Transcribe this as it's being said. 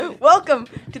Welcome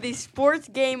to the Sports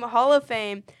Game Hall of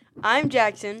Fame. I'm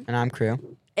Jackson. And I'm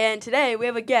Cru. And today we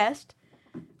have a guest.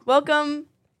 Welcome,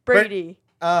 Brady.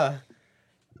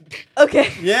 Okay.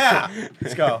 Yeah.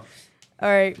 Let's go. All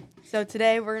right. So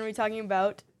today we're going to be talking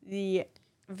about the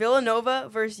Villanova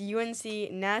versus UNC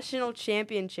National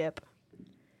Championship.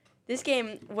 This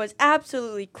game was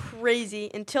absolutely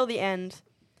crazy until the end.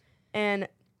 And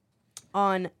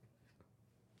on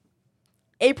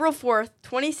April 4th,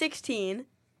 2016,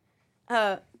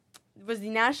 was the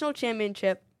national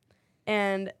championship,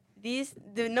 and the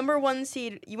number 1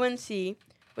 seed UNC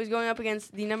was going up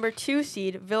against the number 2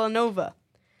 seed Villanova.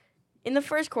 In the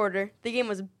first quarter, the game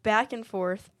was back and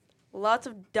forth, lots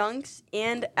of dunks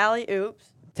and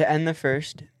alley-oops. To end the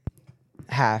first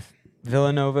half,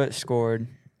 Villanova scored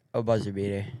a buzzer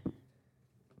beater.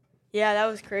 Yeah, that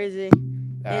was crazy.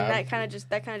 And that kind of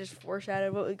just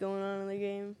foreshadowed what was going on in the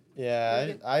game.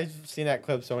 Yeah, I've seen that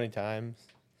clip so many times.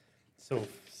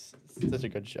 Such a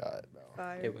good shot, bro.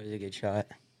 Fire. It was a good shot.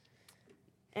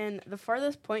 And the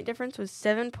farthest point difference was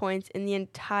 7 points in the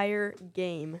entire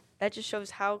game. That just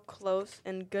shows how close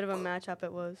and good of a matchup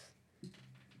it was.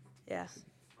 Yeah.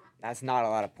 That's not a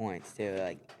lot of points, too.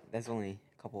 Like, that's only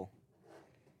a couple.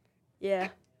 Yeah.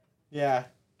 Yeah.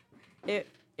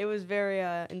 It was very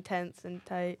intense and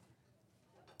tight.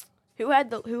 Who had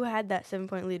that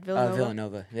 7-point lead? Villanova.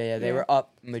 Villanova. Yeah, they were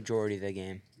up majority of the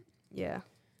game. Yeah.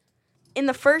 In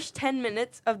the first 10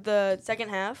 minutes of the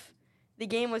second half, the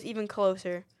game was even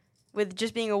closer, with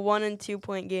just being a 1 and 2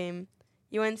 point game.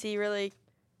 UNC really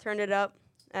turned it up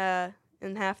in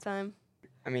halftime.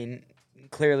 I mean,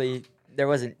 clearly there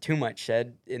wasn't too much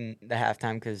said in the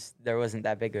halftime because there wasn't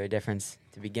that big of a difference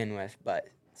to begin with, but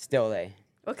still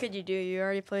What could you do? You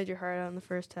already played your heart out in the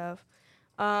first half.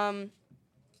 And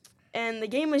the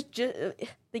game was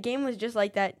just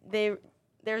like that.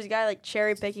 There was a guy like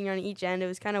cherry picking on each end. It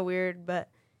was kind of weird, but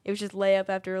it was just layup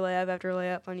after layup after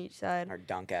layup on each side. Or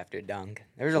dunk after dunk.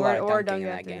 There was a lot of dunking in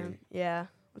that game. Them. Yeah.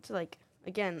 It's like,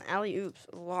 again, alley-oops,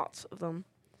 lots of them.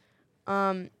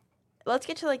 Let's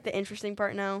get to like the interesting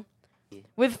part now.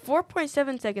 With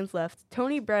 4.7 seconds left,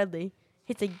 Tony Bradley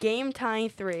hits a game-tying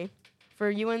 3 for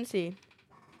UNC,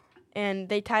 and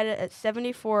they tied it at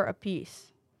 74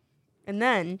 apiece. And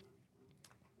then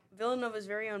Villanova's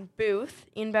very own Booth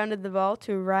inbounded the ball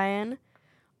to Ryan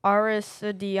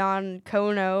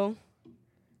Aristodiacono,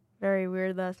 very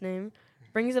weird last name,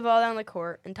 brings the ball down the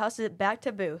court and tosses it back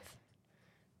to Booth.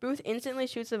 Booth instantly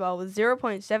shoots the ball with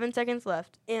 0.7 seconds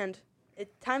left, and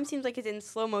time seems like it's in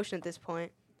slow motion at this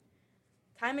point.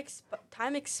 Time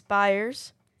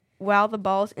expires while the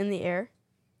ball's in the air,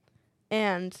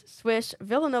 and swish,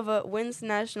 Villanova wins the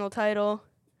national title.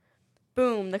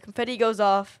 Boom, the confetti goes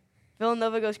off.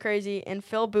 Villanova goes crazy, and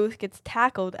Phil Booth gets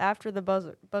tackled after the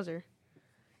buzzer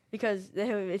because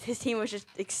his team was just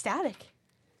ecstatic.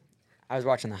 I was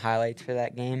watching the highlights for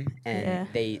that game, and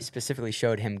they specifically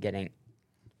showed him getting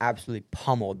absolutely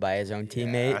pummeled by his own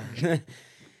teammate.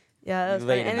 Yeah, that was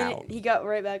funny. And then he got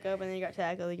right back up, and then he got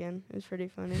tackled again. It was pretty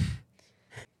funny.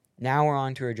 Now we're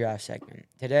on to our draft segment.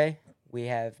 Today, we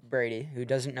have Brady, who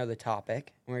doesn't know the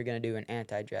topic, and we're going to do an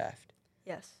anti-draft.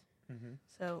 Yes. Mm-hmm.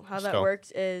 So how that works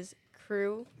is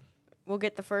Cru will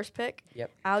get the first pick.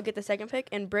 Yep. I'll get the second pick,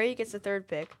 and Brady gets the third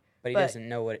pick. But he doesn't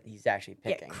know what he's actually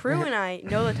picking. Yeah, Cru and I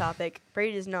know the topic.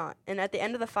 Brady does not. And at the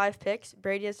end of the 5 picks,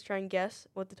 Brady has to try and guess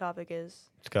what the topic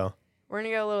is. Let's go. We're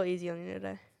going to go a little easy on you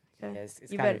today. Okay? Yeah, it's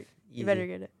you kind of easy. You better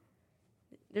get it.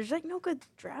 There's like no good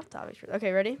draft topics.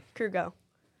 Okay, ready? Cru, go.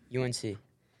 UNC.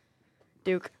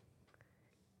 Duke.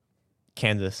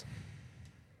 Kansas.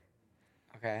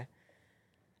 Okay.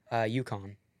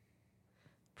 UConn.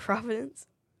 Providence.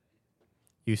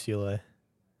 UCLA.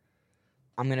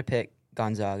 I'm going to pick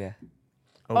Gonzaga.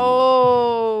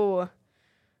 Oh.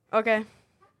 Okay.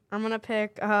 I'm going to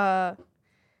pick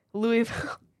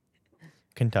Louisville.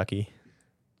 Kentucky.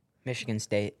 Michigan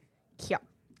State. Yeah.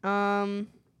 I'm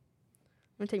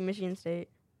going to take Michigan State.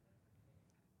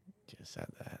 Just said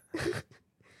that.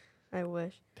 I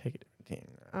wish. Pick a different team.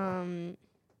 I'm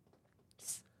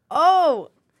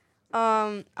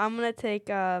going to take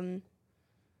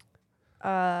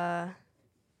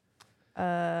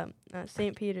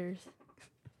St. Peter's.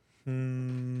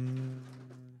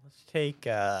 Let's take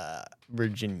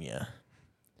Virginia.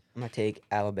 I'm going to take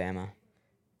Alabama.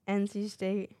 NC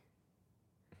State.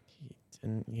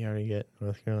 Didn't you already get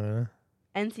North Carolina?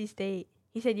 NC State.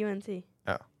 He said UNC.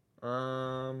 Oh.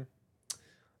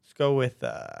 Let's go with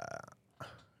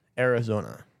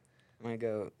Arizona. I'm going to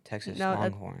go Texas No,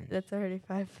 Longhorns. That's already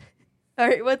 5. All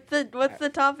right, what's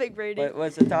the topic, Brady?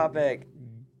 What's the topic?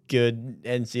 Good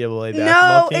NCAA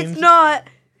basketball teams? No, it's not.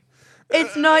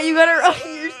 It's not. You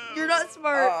gotta. You're not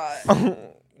smart.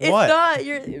 It's What? not.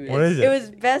 What is it? It was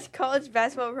best college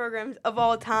basketball programs of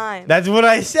all time. That's what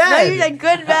I said. No, you said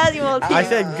good basketball team. I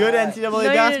said good NCAA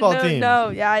basketball team. No,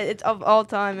 yeah, it's of all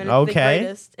time, and it's the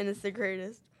greatest. And it's the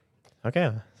greatest.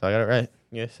 Okay, so I got it right.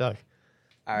 You guys suck.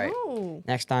 All right. No.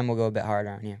 Next time we'll go a bit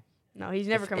harder on you. No, he's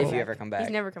never coming back. If you ever come back.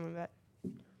 He's never coming back.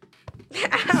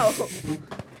 Ow.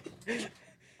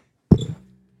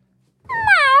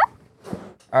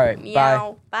 All right. Bye.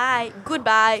 Meow. Bye.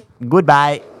 Goodbye.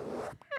 Goodbye.